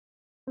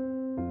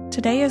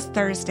Today is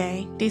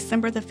Thursday,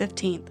 December the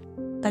 15th,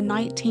 the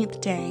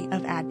 19th day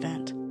of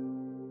Advent.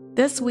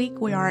 This week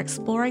we are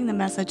exploring the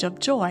message of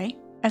joy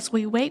as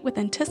we wait with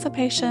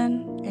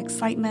anticipation,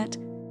 excitement,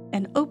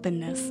 and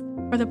openness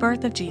for the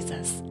birth of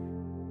Jesus,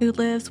 who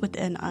lives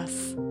within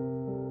us.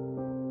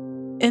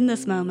 In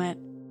this moment,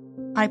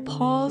 I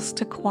pause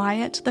to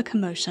quiet the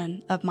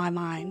commotion of my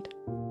mind.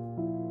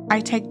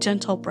 I take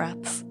gentle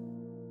breaths,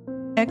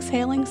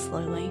 exhaling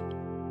slowly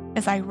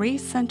as I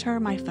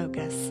recenter my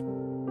focus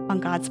on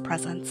God's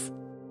presence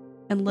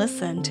and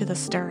listen to the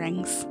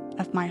stirrings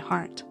of my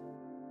heart.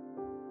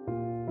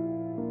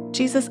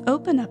 Jesus,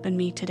 open up in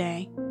me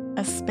today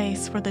a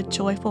space for the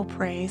joyful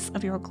praise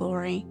of your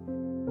glory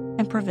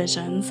and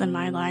provisions in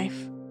my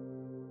life.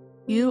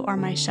 You are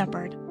my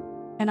shepherd,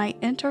 and I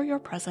enter your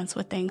presence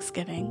with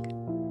thanksgiving.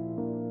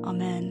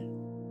 Amen.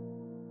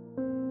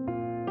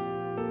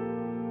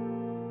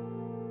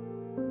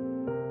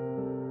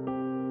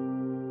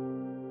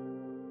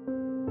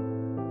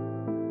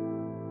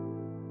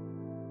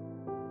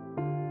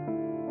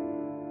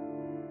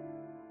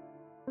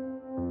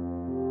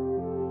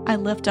 I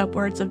lift up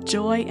words of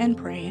joy and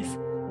praise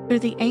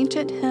through the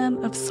ancient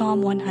hymn of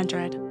Psalm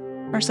 100,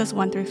 verses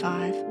 1 through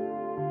 5.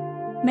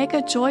 Make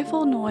a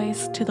joyful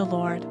noise to the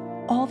Lord,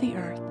 all the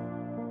earth.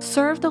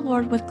 Serve the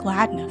Lord with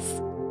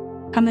gladness.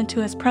 Come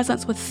into his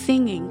presence with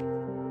singing.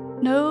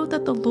 Know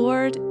that the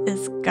Lord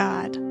is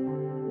God.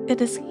 It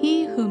is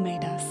he who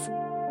made us,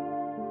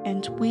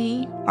 and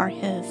we are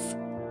his.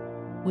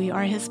 We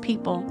are his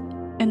people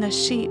and the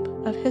sheep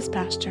of his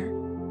pasture.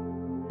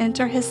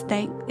 Enter his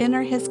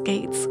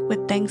gates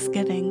with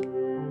thanksgiving,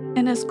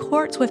 and his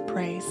courts with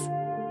praise.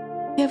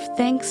 Give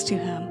thanks to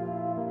him.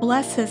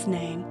 Bless his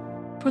name,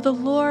 for the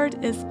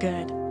Lord is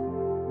good.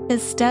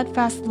 His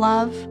steadfast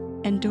love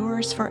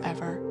endures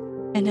forever,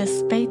 and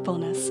his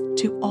faithfulness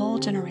to all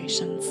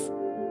generations.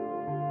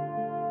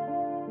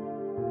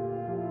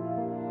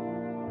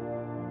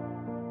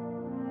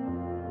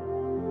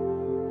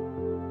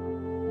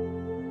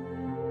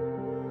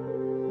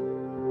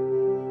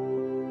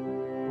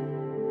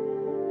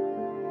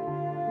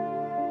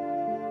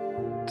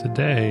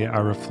 Today, I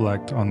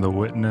reflect on the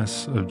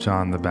witness of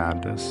John the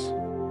Baptist.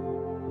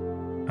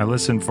 I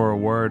listen for a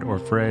word or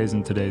phrase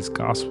in today's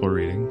gospel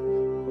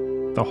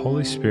reading the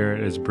Holy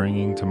Spirit is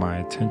bringing to my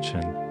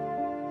attention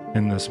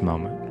in this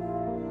moment.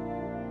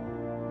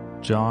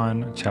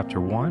 John chapter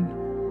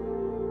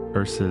 1,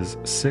 verses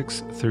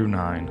 6 through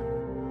 9.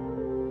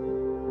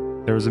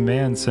 There was a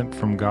man sent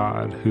from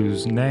God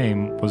whose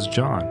name was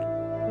John.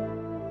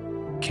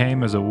 He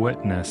came as a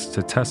witness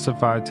to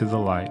testify to the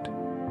light,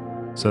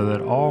 so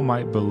that all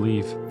might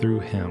believe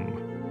through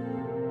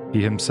him. He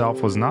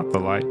himself was not the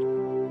light,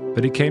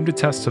 but he came to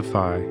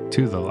testify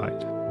to the light.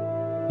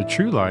 The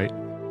true light,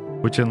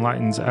 which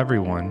enlightens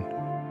everyone,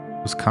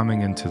 was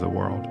coming into the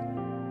world.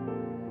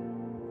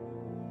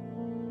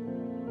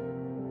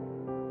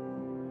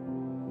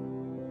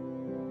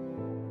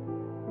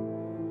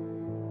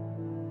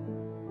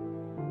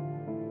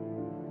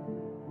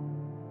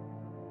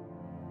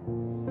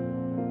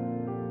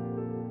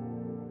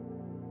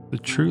 The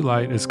true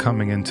light is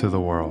coming into the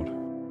world.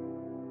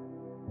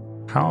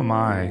 How am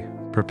I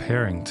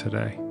preparing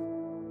today?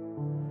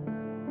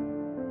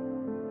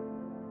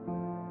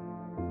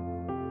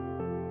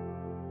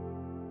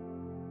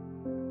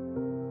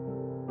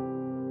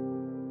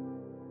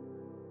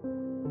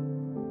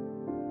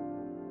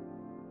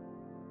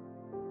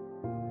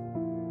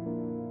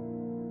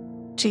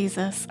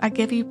 Jesus, I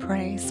give you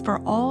praise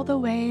for all the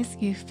ways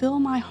you fill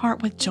my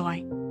heart with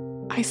joy.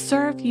 I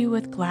serve you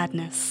with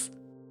gladness.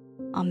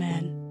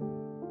 Amen.